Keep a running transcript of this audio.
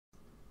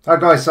Hi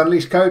guys,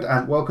 Unleash Code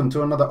and welcome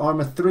to another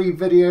ARMA 3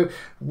 video.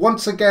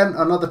 Once again,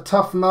 another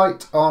tough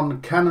night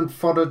on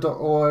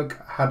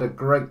cannon-fodder.org. Had a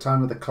great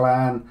time with the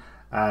clan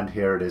and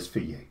here it is for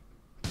you.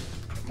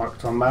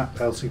 Microton map,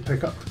 LC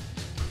pickup.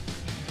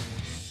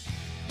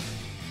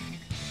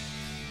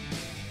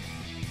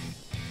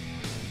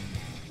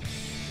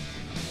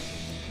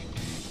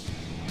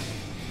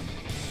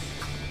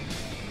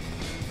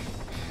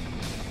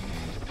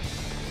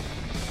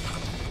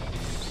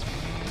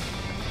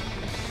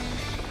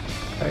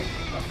 Hey.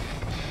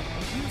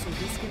 User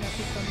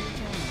disconnected from your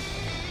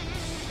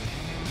channel.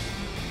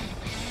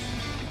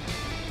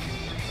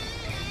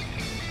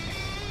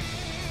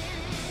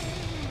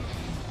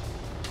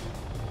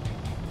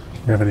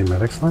 You have any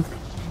medics left?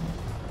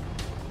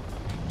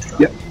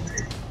 Yep.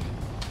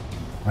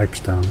 Mike's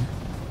down.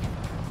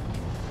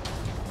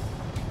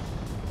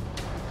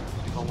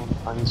 Someone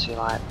fancy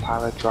like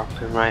power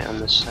dropping right on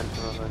the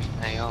centre of an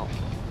AO.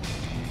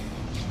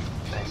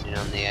 Depending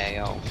on the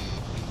AO.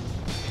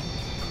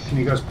 Can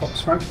you guys pop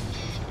smoke?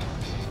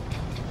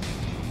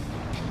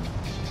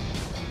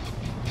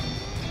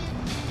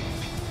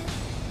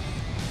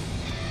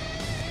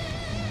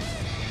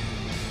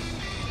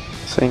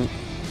 Think.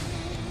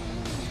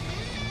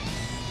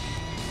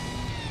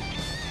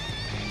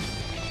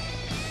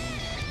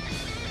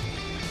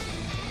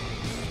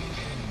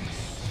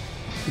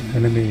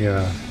 Enemy,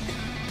 yeah.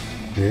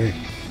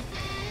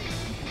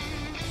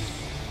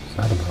 What's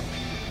that about?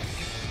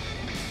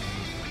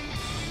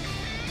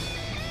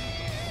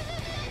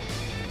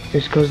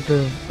 It's because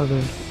the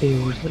other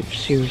AO was like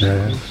seriously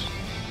Yeah. close.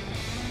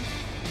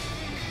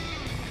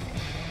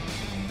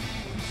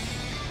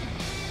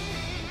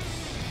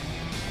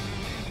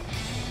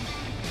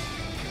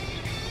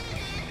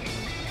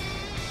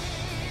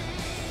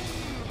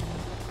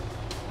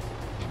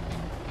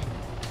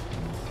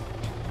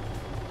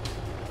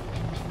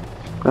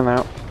 Come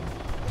out.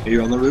 Are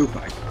you on the roof,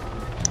 Mike?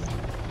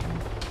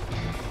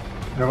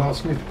 Anyone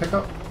else need to pick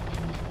up?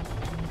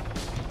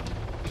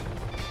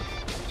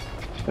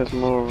 There's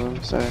more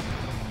rooms there.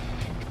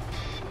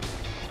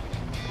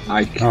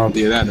 Mike, Oh, are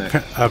you there, mate?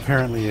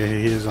 Apparently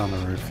he is on the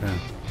roof, yeah.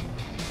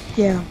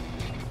 Yeah,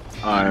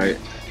 Alright.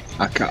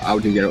 How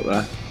do you get up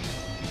there?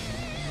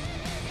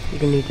 you're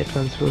gonna need to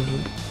transfer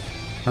them.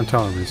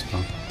 Until I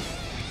respawn.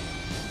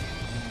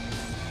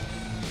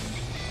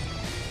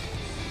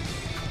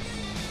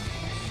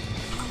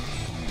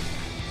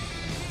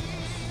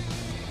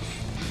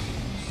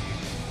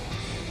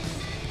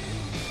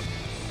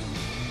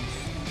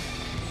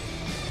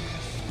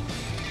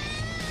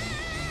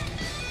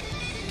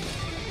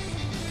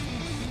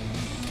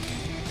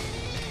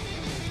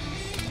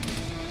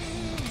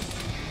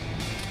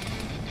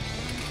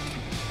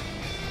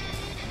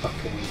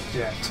 Fucking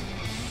jet.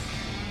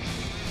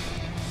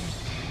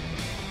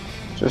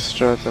 Just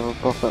tried to have a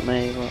pop at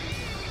me, but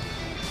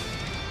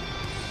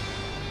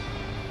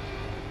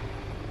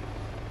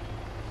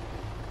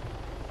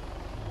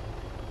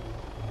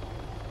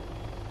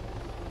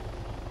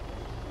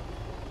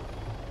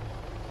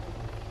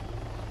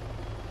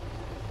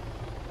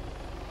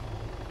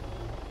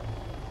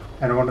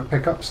Anyone to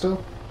pick up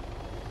still?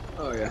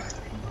 Oh, yeah.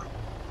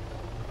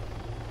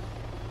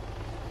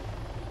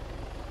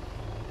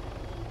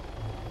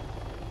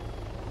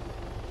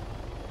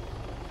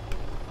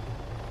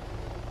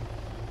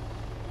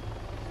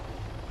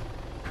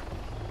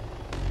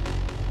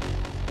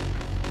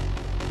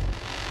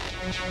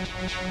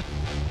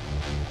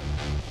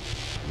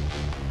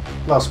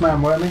 Last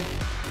man, weren't he?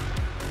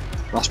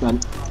 Last man.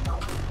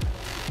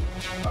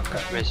 Okay.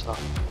 Rizzler.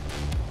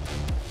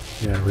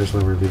 Yeah,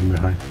 Rizzler we're leaving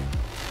behind.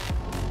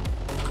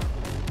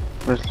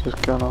 Rizzler's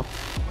gone off.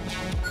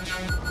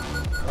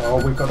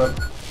 Oh, we've got a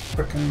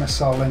freaking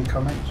missile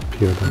incoming.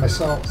 POW.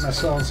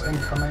 Missiles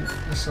incoming.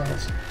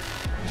 Missiles.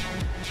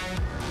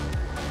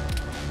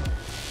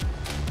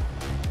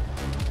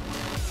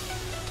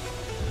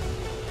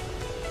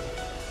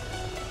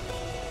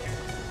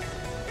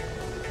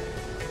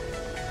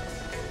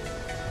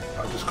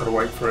 I've just got to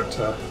wait for it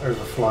to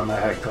overfly my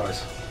head,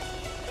 guys.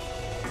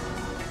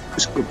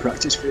 It's good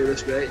practice for you,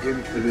 this, mate. Doing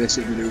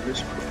evasive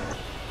manoeuvres.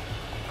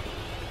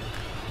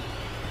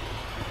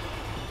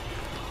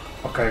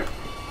 Okay,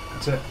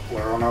 that's it.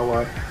 We're on our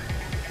way.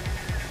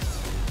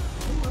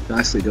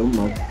 Nicely done,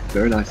 man.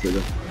 Very nicely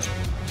done.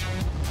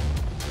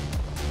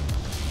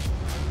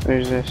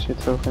 Who's this you're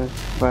talking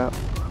about?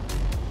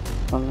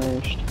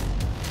 Unleashed.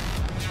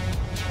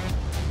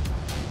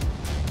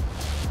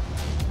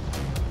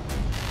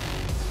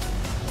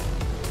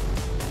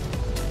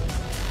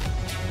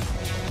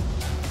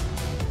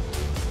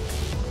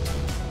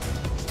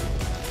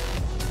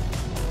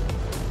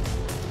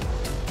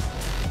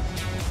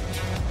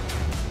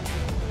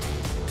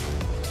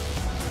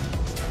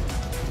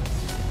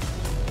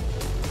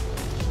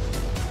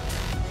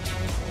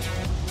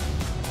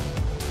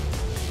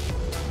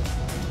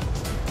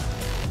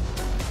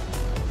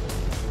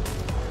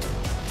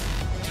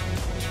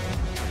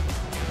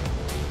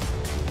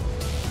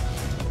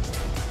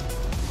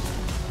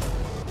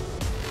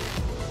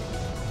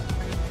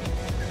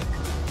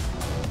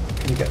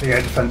 the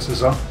air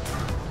defences on.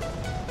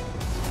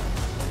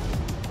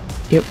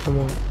 Yep, I'm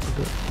on.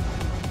 Good.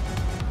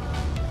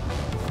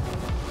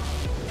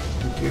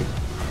 Thank you.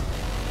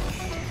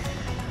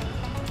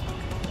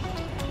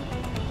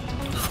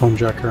 Foam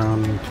jacker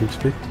on team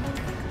speed.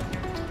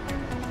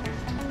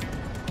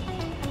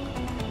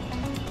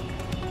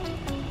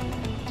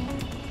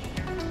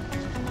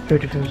 Air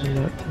defense is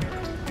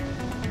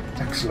active.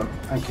 Excellent,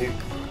 thank you.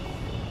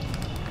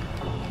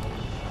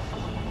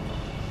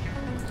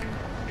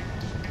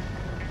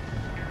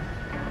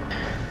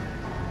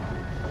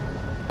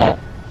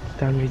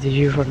 Damn you, did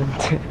you run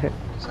into it?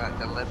 Is that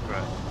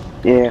deliberate?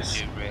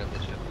 Yes. You really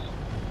just...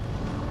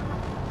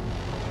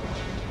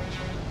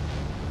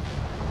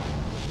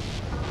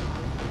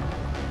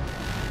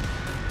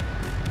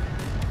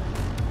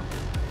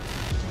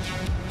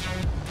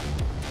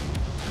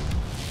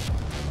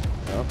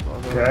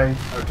 Okay,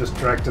 I've just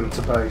dragged him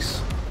to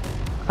base.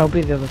 I'll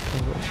be the other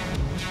pilot.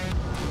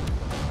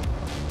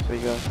 So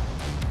you go.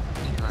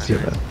 See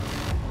that?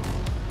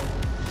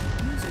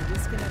 User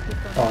disconnected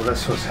from Oh,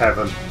 this was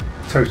heaven.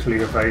 Totally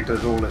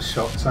evaded all his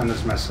shots and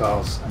his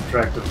missiles and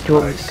dragged him Do you to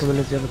want me to base. come in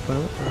as the other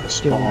pilot?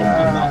 Spot on,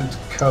 And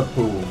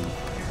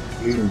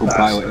kaboom. You Go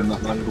pilot him,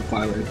 bastard. that man, go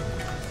pilot him.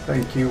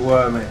 Thank you,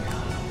 Wormy.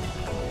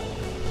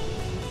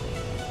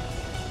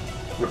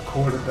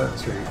 Recorded that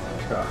too,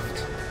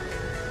 Cuffed.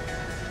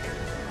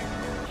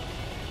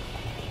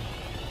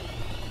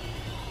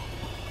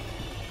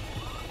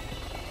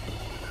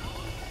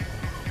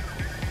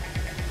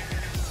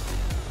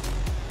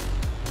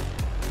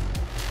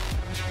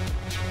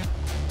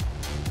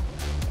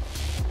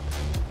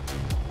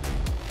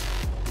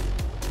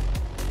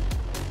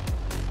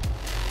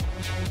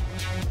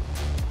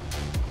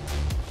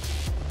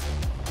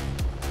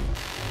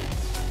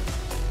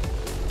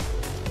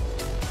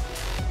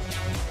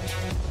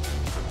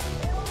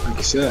 Thank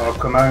you, sir.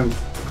 Welcome home.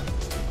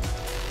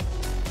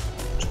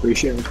 It's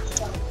appreciated.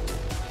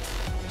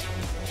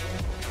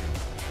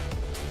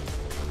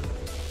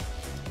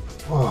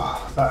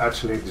 Oh, that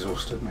actually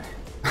exhausted me.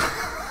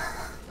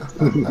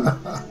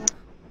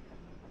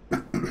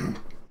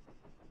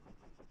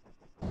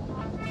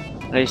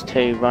 These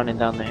two running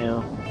down the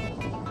hill.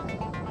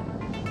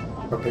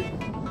 Copy.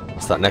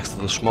 Is that next to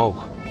the smoke?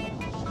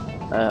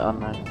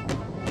 Unknown.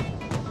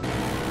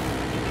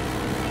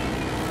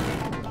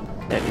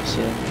 Yeah, you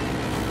see him.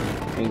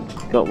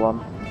 We got one.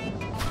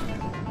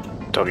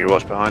 Doggy,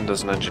 watch behind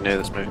us, an engineer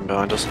that's moving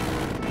behind us.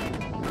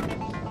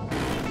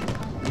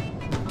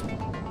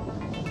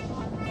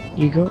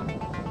 You got?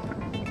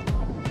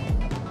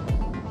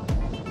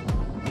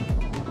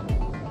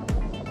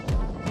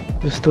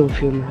 There's still a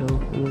few on the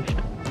hill. Almost.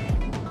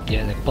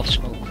 Yeah, they're both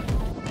smoke.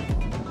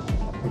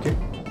 Okay.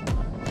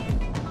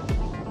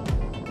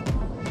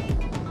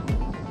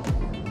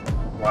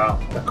 Wow,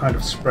 they're kind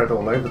of spread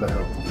all over the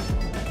hill.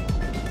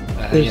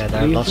 There's Yeah,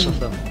 there are three lots of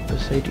them.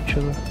 beside each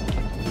other.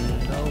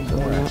 No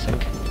more, I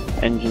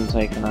think. Engine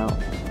taken out.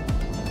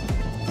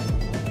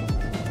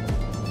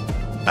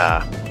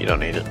 Ah, you don't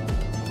need it.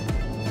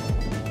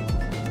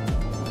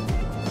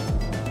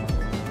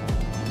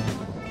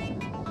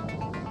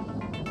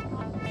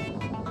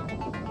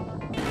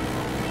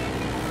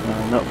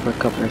 Not for a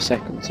couple of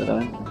seconds, I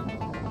don't.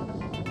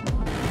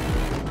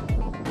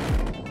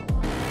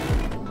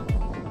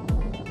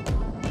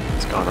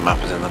 This guy on the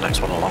map is in the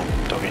next one along,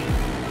 Doggy.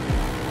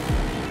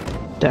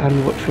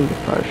 Dan, watch from the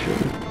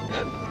parachute.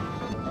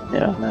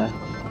 Yeah, I know.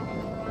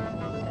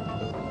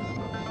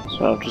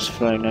 So I've just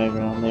flown over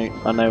and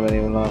I know where they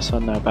were last, I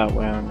know about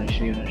where I'm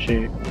actually going to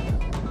shoot.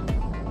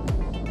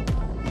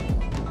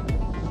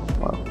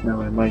 Well, know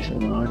where most of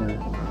them are, I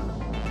know.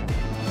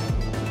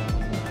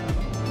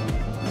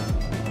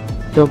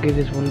 Doggy,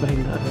 there's one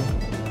behind that hill.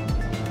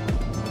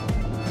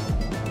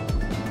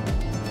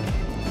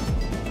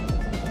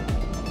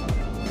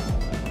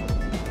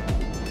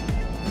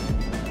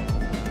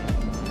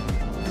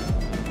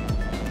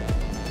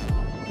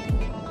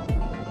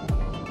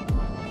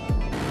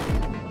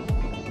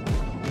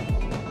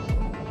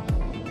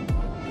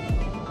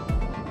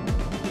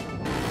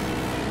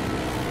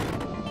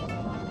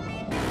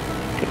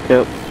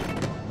 Yep.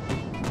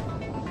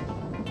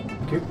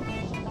 Thank you.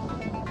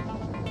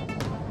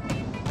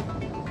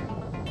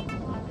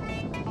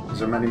 Is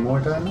there many more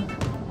down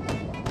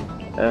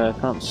there?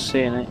 Can't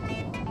see any.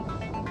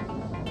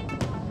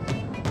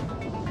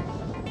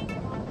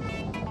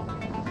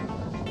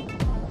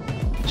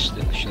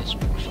 Still a shell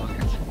smoke, fuck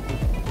it.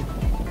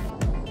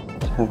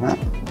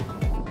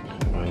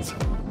 Right.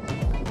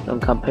 Don't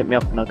come pick me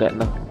up and I'll get in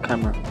the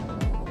camera.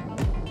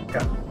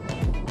 Yeah.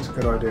 It's a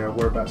good idea.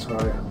 Whereabouts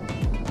are you?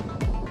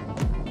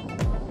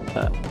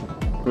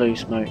 Blue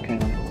smoke,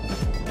 hang on.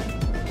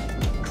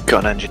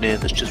 Got an engineer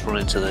that's just run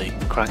into the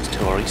cracks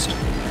to our east.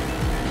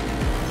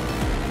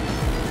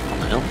 On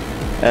the hill.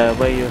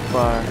 Where you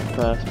fire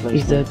first, please.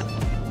 He's dead.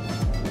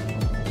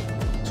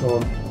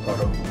 Torn. Got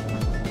him.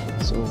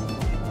 So,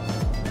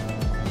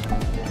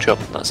 Job,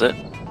 that's it.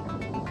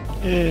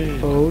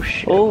 Oh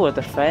shit. oh, a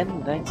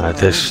defend, thanks.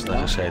 This, like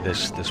I say,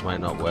 this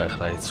might not work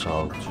right,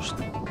 so just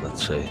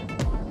let's see.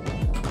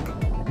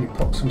 Can you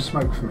pop some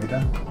smoke for me,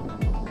 Dan?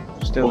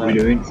 Still What are we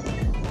there. doing?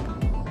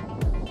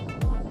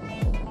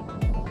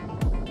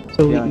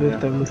 So we Yeah, move yeah.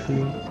 down with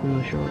me. I'm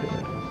not sure.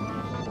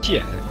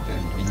 Yeah,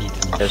 we need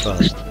to move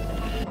fast.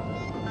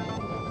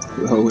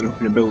 We're holding up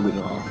in a building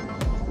or?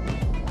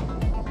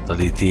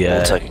 Delete We'll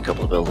the take a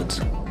couple of buildings.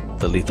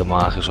 delete the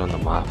markers on the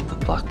map, the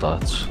black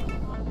dots.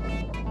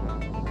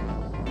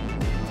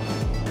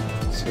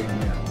 See,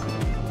 yeah.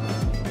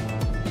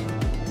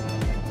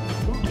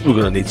 We're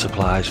gonna need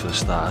supplies for the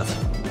start.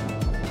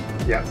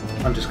 Yeah,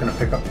 I'm just going to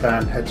pick up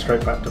Dan, head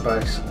straight back to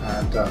base,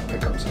 and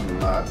pick up some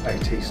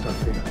AT stuff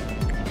for you.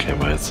 Okay,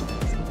 mate.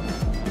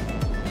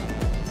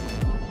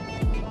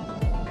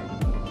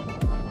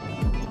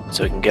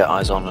 So we can get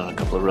eyes on a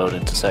couple of road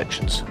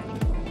intersections.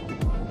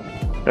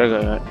 Go,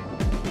 mate.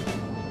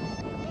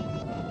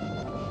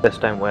 This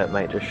don't work,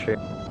 mate, just shoot.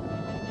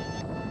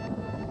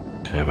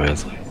 Okay,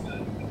 mate.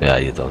 Yeah,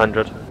 you done.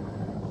 100.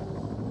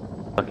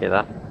 Okay,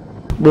 that.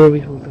 Where are we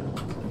holding?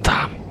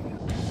 Damn.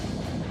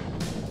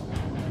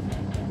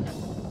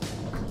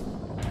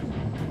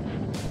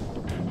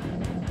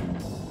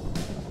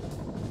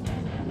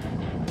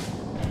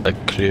 A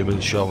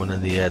crewman showing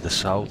in the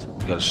south.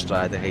 We got a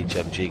Strider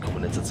HMG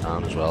coming into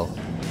town as well.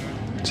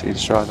 See the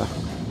Strider.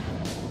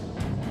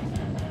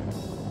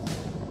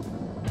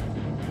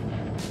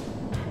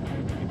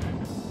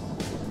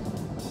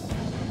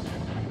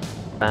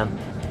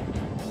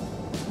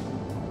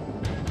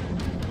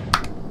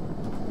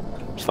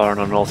 Firing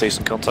on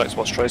northeastern contacts,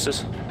 watch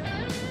traces.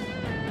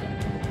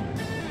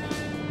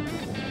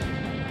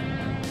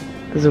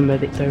 There's a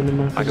medic down in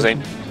my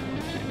Magazine.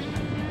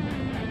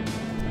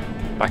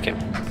 Back in.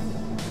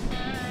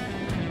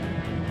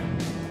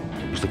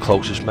 Who's the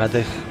closest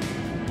medic?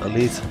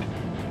 Elite?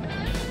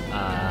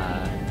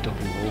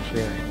 Double wolf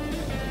here.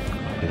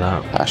 Copy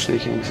that. Ashley,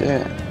 can you see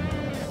it?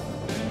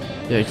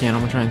 Yeah, I can. I'm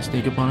gonna try and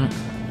sneak up on it.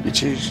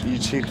 You're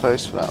too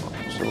close for that.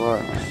 So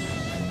worry,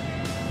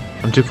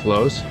 mate. I'm too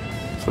close.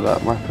 For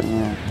that weapon,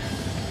 yeah.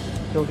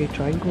 Doggy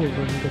triangle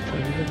over and get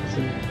triangles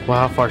and Well,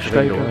 how far should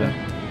I go Striker. then?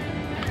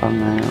 Come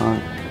mate,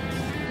 right.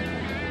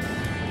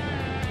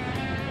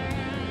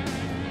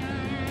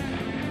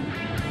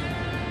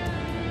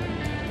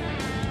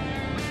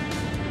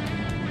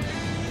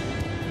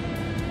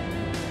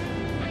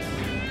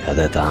 Yeah,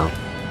 they're down.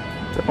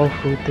 the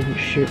off-road didn't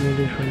shoot me,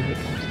 they trying to get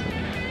past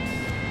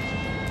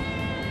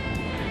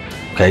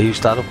it. Okay, you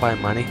start up by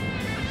money.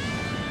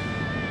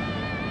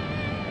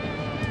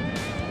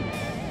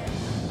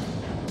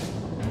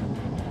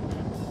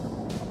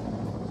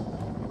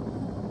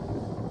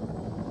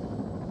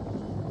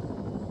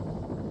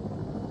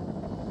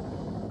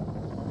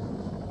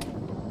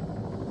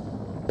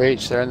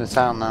 Reach, they're in the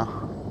town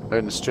now. They're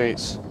in the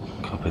streets.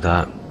 Copy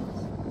that.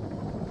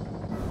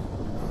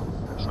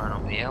 Flying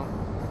up the hill.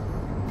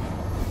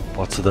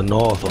 What, to the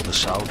north or the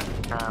south?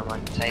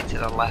 I'd say to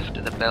the left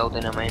of the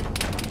building, I mean.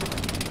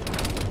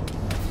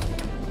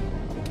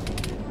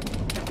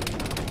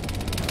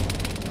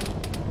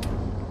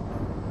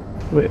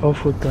 Wait,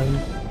 off-road down.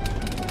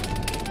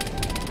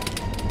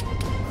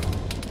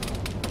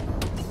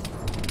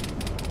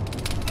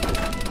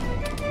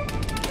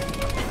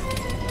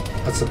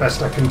 That's the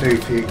best I can do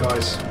for you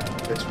guys.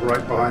 It's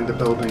right behind the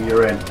building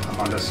you're in. I'm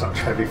under such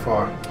heavy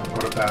fire. I've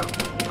got about,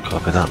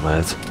 Copy that,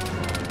 mate.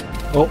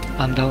 Oh,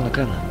 I'm down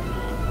again.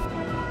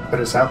 but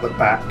it's out the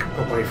back,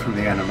 away from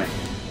the enemy. Am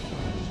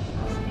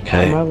I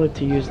Okay, allowed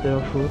to use the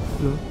off-road?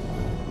 No.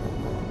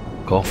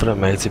 go for it,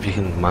 mate, if you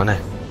can man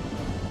it.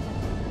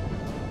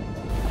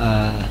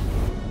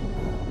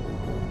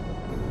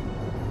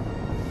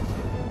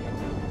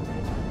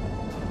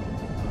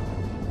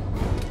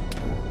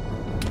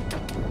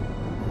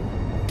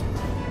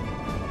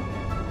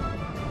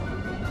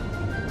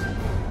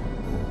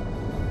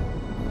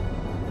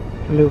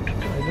 I'm able to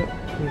drive it.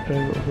 I'll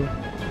drive it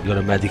over. You got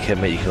a medikit,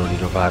 mate, you can only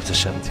revive to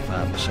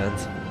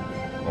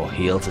 75%. Or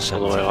heal to All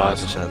the way around.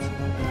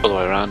 75%. All the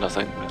way around, I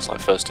think. It's like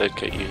first aid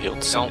kit, you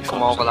healed to Don't come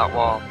 75%. over that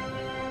wall.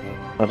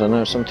 I don't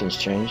know, something's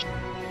changed.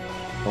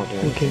 Can't do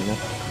anything Okay. now.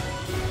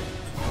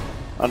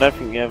 I don't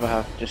think you ever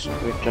have just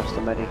with just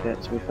the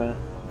medikit, to be fair.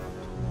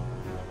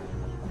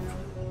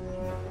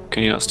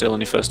 Can you not steal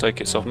any first aid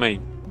kits off me,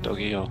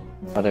 doggy, or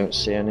I don't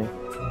see any.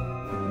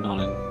 none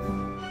in...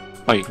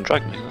 Oh, you can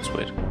drag me, that's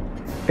weird.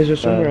 Is there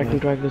somewhere I no. can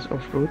drive this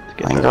off-road to I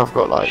get think the I've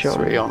got like shot?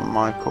 3 on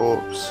my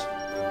corpse.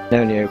 They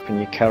only open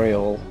your carry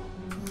all.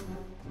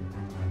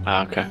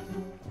 Ah, okay.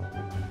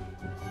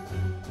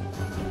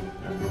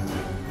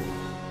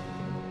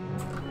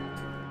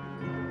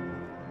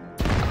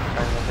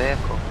 Down the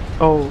vehicle.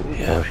 Oh,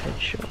 Yeah.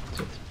 headshot.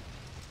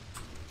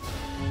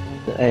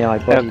 The AI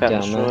body Okay,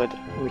 down there. destroyed.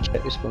 We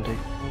check this body.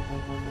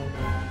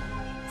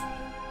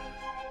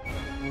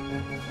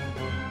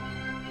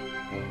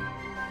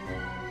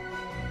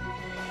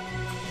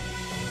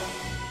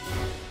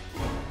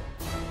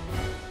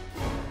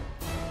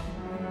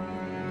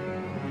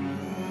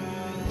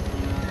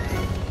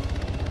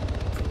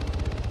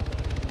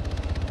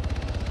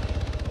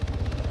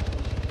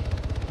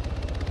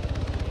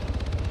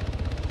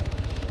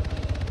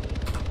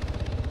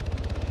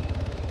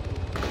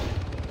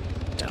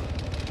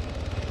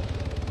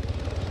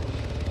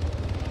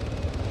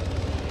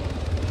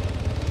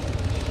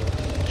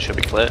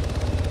 should be clear.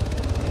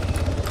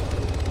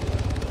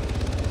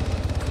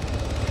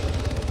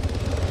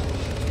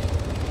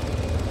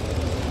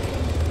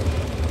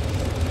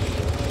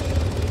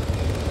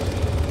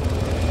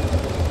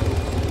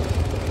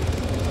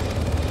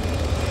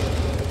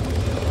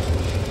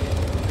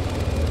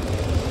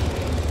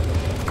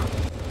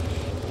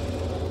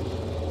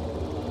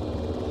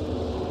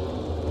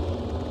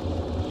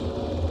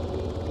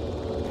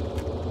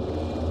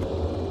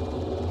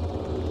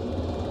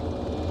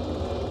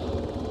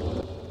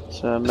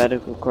 So a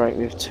medical crate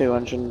with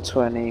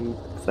 220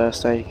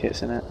 first aid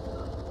kits in it.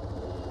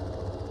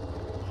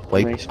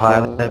 Wait,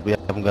 pilot, we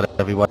haven't got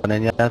everyone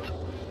in yet.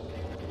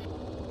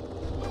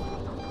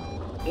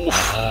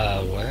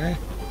 Where?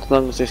 As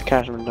long as this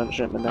Cashman don't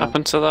shut me down.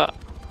 Happened to that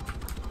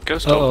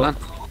ghost dog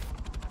then?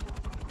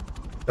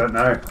 Don't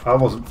know. I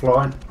wasn't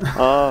flying.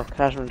 Oh,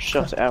 Cashman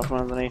shot it out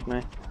from underneath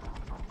me.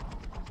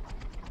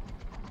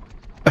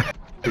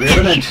 Do we have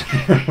an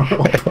engineer? We're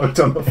all parked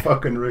on the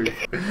fucking roof.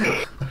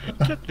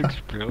 That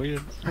looks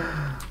brilliant.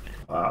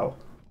 Wow.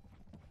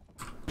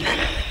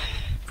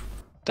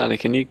 Danny,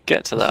 can you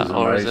get to that,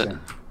 or is it?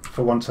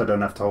 For once, I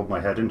don't have to hold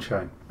my head in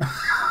shame.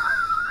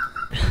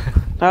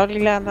 How did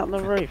he land on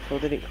the roof, or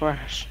did it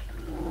crash?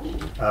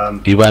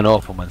 He went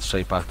up and went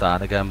straight back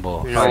down again,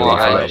 but... You know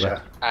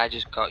what, I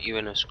just got you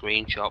in a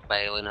screenshot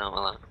bailing out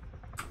of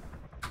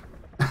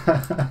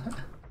that.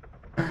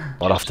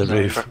 What, off the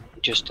roof?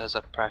 Just as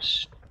I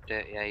pressed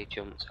it, yeah, he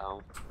jumped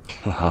out.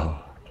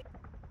 Wow.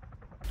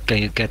 Can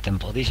you get them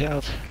bodies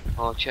out?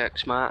 All check,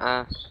 smart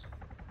ass.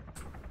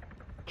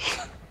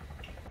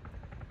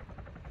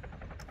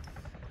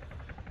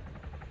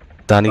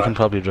 Danny can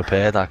probably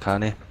repair that,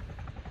 can't he?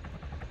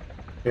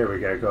 Here we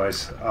go,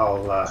 guys.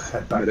 I'll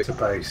head back to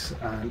base.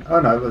 And oh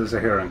no, there's a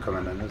Huron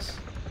coming in. It's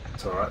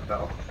alright,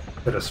 that'll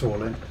fit us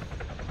all in.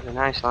 A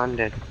nice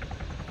landing.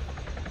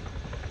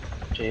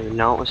 Didn't even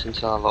notice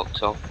until I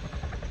looked up.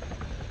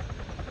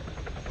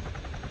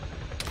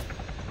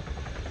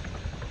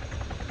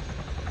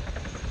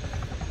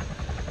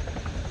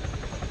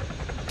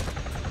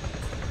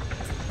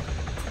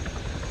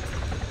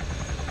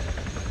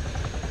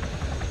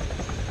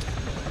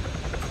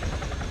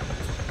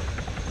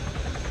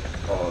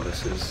 Oh,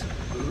 this is...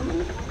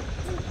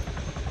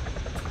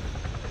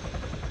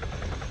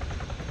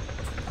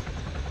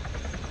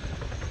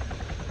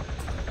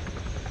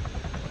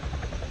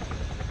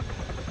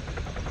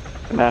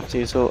 I'm gonna have to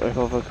use auto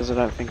hover because I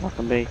don't think I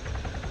can be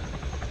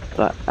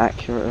that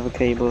accurate of a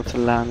cable to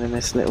land in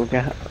this little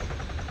gap.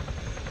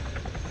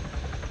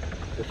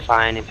 You're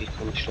fine if you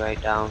come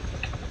straight down.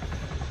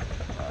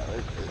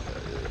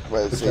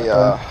 Where's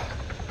the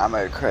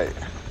ammo crate?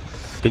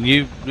 Can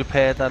you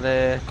repair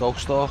that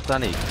ghost dog,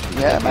 Danny?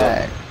 Yeah,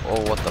 mate. Oh,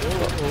 what the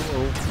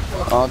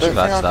fuck? Oh, I don't think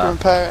I can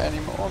repair it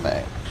anymore,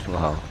 mate.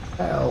 Wow.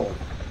 Hell.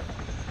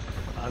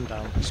 I'm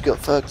down. He's got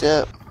fucked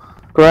up.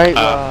 Great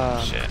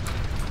one. Shit.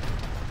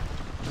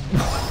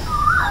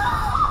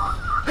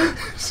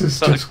 This is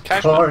just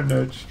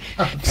carnage.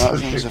 That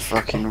thing's a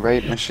fucking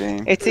raid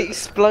machine. It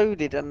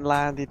exploded and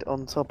landed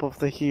on top of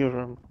the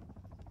Huron.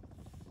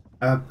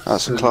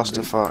 That's a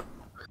clusterfuck.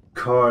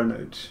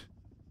 Carnage.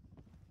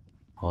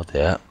 Oh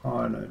dear.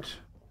 Carnage.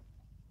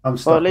 I'm Well, at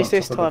stuck least on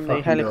this top of time the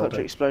fucking helicopter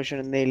building. explosion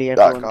and nearly That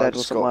everyone guy dead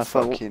just wasn't my got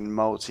fault. fucking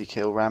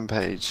multi-kill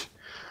rampage.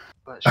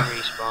 Let's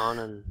respawn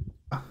and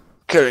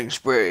Killing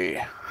spree.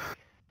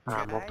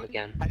 I'm up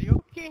again.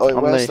 Oh,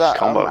 where's that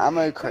Combo.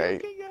 ammo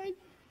crate?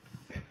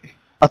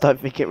 I don't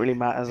think it really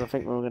matters. I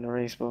think we're all going to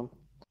respawn.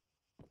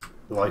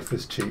 Life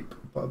is cheap.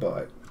 Bye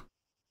bye.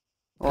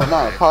 Well,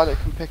 no, a pilot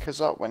can pick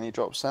us up when he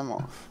drops them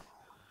off.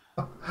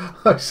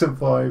 I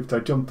survived. I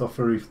jumped off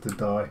a roof to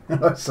die.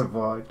 I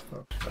survived.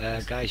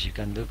 Guys, you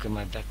can look in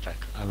my backpack.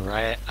 I'm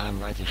right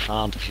in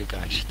front of you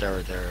guys. There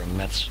are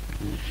meds.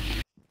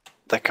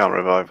 They can't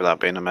revive without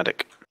being a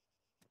medic.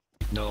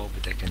 No,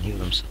 but they can heal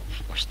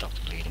themselves or stop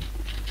the bleeding.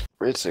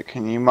 Ritzer,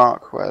 can you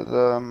mark where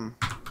the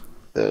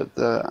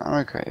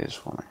ammo crate is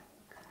for me?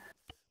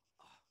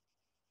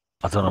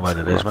 I don't know where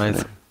it is,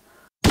 mate.